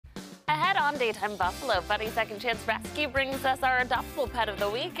Ahead on Daytime Buffalo, Buddy Second Chance Rescue brings us our adoptable pet of the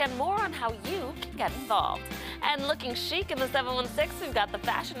week and more on how you can get involved. And looking chic in the 716, we've got the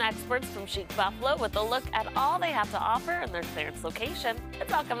fashion experts from Chic Buffalo with a look at all they have to offer in their clearance location.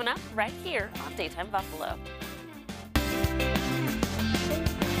 It's all coming up right here on Daytime Buffalo.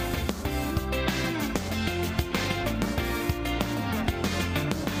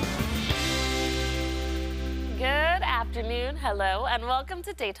 Good afternoon, hello, and welcome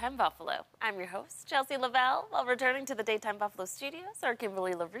to Daytime Buffalo. I'm your host, Chelsea Lavelle. While returning to the Daytime Buffalo studios are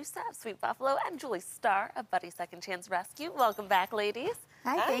Kimberly LaRussa of Sweet Buffalo and Julie Starr of Buddy Second Chance Rescue. Welcome back, ladies.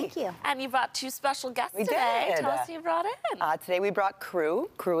 Hi, thank you. And you brought two special guests We today. did. Tell us who you brought in. Today we brought Krue.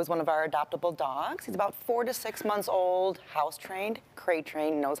 Krue is one of our adoptable dogs. He's about 4 to 6 months old, house trained, crate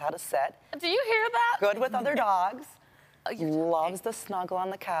trained, knows how to sit. Do you hear that? Good with other dogs. Loves to snuggle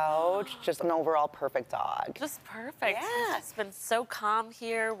on the couch. Just an overall perfect dog. Just perfect. Yeah. He's been so calm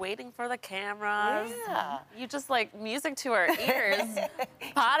here, waiting for the cameras. Yeah. You just like music to our ears.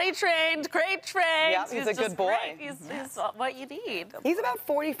 Potty trained, crate trained. Yep, he's a good boy. Great. He's what you need. He's about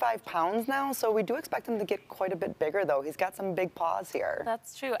 45 pounds now, so we do expect him to get quite a bit bigger, though. He's got some big paws here.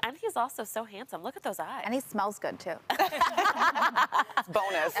 That's true. And he's also so handsome. Look at those eyes. And he smells good, too.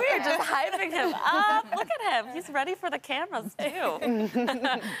 Bonus. We're just hyping him up. Look at him. He's ready for the cameras, too.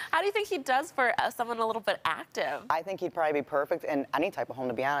 How do you think he does for someone a little bit active? I think he'd probably be perfect in any type of home,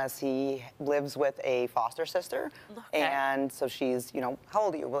 to be honest. He lives with a foster sister, and so she's, you know, how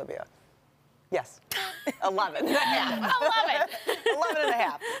old are you, Olivia? Yes, 11. 11. 11 and a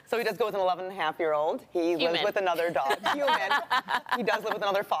half. So he does go with an 11-and-a-half-year-old. He lives with another dog, human. He does live with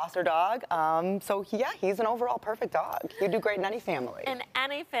another foster dog. Yeah, he's an overall perfect dog. He'd do great in any family. In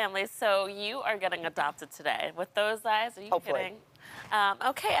any family. So you are getting adopted today. With those eyes, are you kidding?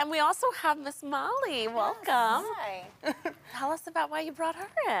 Okay, and we also have Miss Molly. Welcome. Hi. Tell us about why you brought her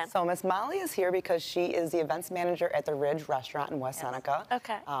in. So Miss Molly is here because she is the events manager at the Ridge Restaurant in West Seneca.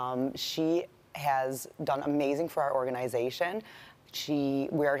 Okay. She has done amazing for our organization. We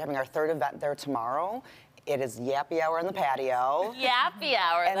are having our 3rd event there tomorrow. It is Yappy Hour in the patio. Yappy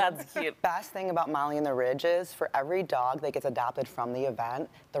Hour, And that's the cute. best thing about Molly and the Ridge is for every dog that gets adopted from the event,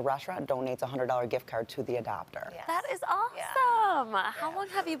 the restaurant donates a $100 gift card to the adopter. Yes. That is awesome. How long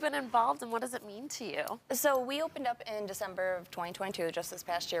have you been involved and what does it mean to you? So we opened up in December of 2022, just this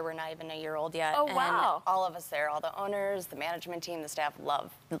past year. We're not even a year old yet. Oh, wow. And all of us there, all the owners, the management team, the staff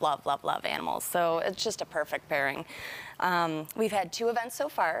love animals. So it's just a perfect pairing. We've had 2 events so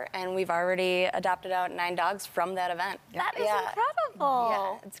far, and we've already adopted out 9 dogs from that event. That is incredible.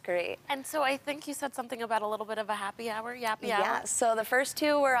 Yeah, it's great. And so I think you said something about a little bit of a happy hour, Yappy Hour. Yeah, so the first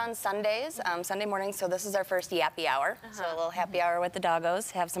 2 were on Sundays, Sunday mornings, so this is our first Yappy Hour. So a little happy hour with the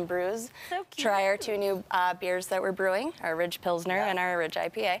doggos, have some brews, So cute. try our 2 new beers that we're brewing, our Ridge Pilsner and our Ridge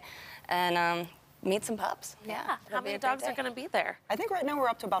IPA, and meet some pups. Yeah. It'll How be many a great dogs are day. going to be there? I think right now we're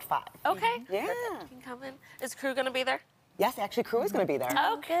up to about 5. Okay. Yeah. You can come in. Is Krue going to be there? Yes, actually, Krue is going to be there.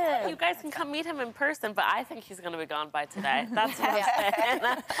 Oh, good. You guys can come meet him in person, but I think he's going to be gone by today. That's what I'm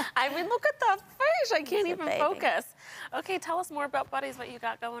saying. I mean, look at the fish. I can't even focus. Okay, tell us more about Buddies, what you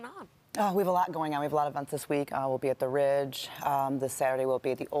got going on. Oh, we have a lot going on. We have a lot of events this week. We'll be at the Ridge. This Saturday, we'll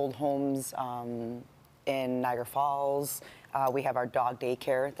be at the Old Homes in Niagara Falls. We have our dog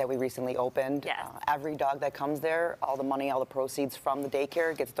daycare that we recently opened. Yes. Every dog that comes there, all the money, all the proceeds from the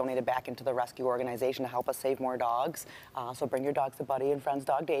daycare gets donated back into the rescue organization to help us save more dogs. So bring your dogs to Buddy and Friends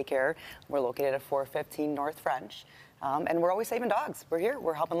Dog Daycare. We're located at 415 North French. And we're always saving dogs. We're here.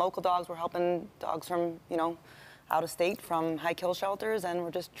 We're helping local dogs. We're helping dogs from, you know, out of state, from high kill shelters, and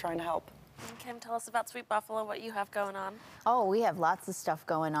we're just trying to help. And Kim, tell us about Sweet Buffalo, what you have going on. Oh, we have lots of stuff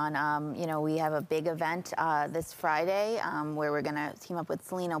going on. You know, we have a big event this Friday where we're going to team up with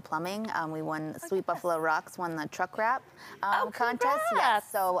Celino Plumbing. We won Sweet Buffalo Rocks, won the truck wrap contest. Yes.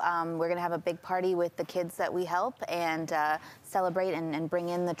 So we're going to have a big party with the kids that we help and celebrate and bring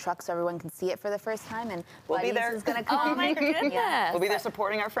in the truck so everyone can see it for the first time. And We'll be there. is going to come. Oh, my goodness. Yeah. We'll be there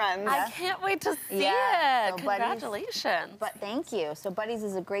supporting our friends. I can't wait to see Yeah, it. so Buddies- Congratulations. But thank you. So Buddies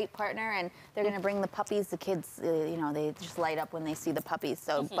is a great partner, and they're going to bring the puppies. The kids, you know, they just light up when they see the puppies.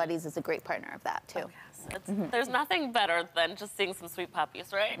 So Buddies is a great partner of that, too. There's nothing better than just seeing some sweet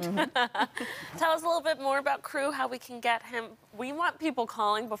puppies, right? Tell us a little bit more about Krue, how we can get him. We want people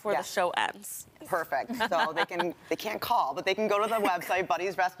calling before the show ends. Perfect. So they can't call, but they can go to the website,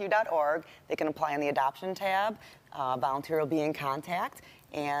 buddiesrescue.org. They can apply on the adoption tab. Volunteer will be in contact,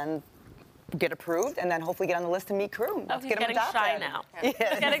 and get approved, and then hopefully get on the list to meet Krue. Oh, he's getting shy now. Yes.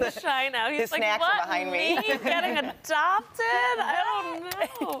 He's getting shy now. He's His like, snacks are what, behind me? Getting adopted? I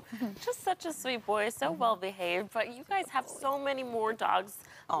don't know. Just such a sweet boy, so well behaved. But you guys have so many more dogs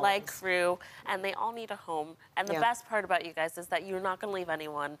like Krue, and they all need a home. And the Yeah. best part about you guys is that you're not going to leave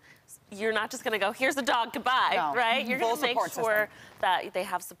anyone. You're not just going to go, here's a dog, goodbye, No. right? You're going Full to make support sure system. that they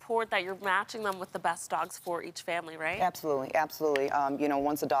have support, that you're matching them with the best dogs for each family, right? Absolutely, absolutely. You know,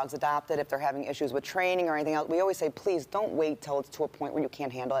 once a dog's adopted, if they're having issues with training or anything else, we always say, please don't wait till it's to a point where you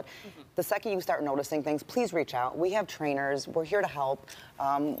can't handle it. The second you start noticing things, please reach out. We have trainers. We're here to help.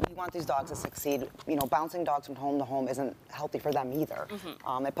 We want these dogs to succeed. You know, bouncing dogs from home to home isn't healthy for them either.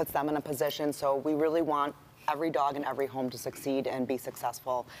 It puts them in a position, so we really want every dog in every home to succeed and be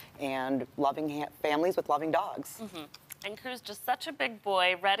successful, and loving families with loving dogs. And Krue's just such a big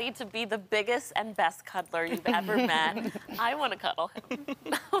boy, ready to be the biggest and best cuddler you've ever met. I want to cuddle him.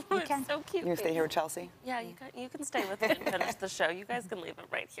 It's so cute. You stay here with Chelsea? Yeah, you can stay with me and finish the show. You guys can leave it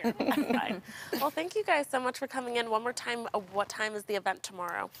right here. It's fine. Well, thank you guys so much for coming in. One more time, what time is the event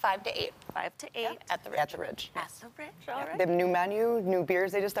tomorrow? 5 to 8. 5 to 8. At the Ridge. At the Ridge. At the Ridge, all right. They have a new menu, new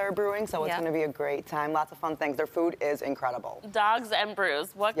beers they just started brewing, so it's Yeah. going to be a great time. Lots of fun things. Their food is incredible. Dogs and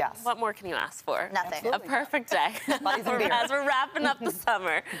brews. What Yes. What more can you ask for? Nothing. A perfect day. Buddies and beer. As we're wrapping up the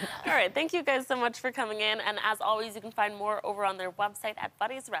summer. All right, thank you guys so much for coming in. And as always, you can find more over on their website at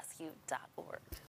buddiesrescue.org.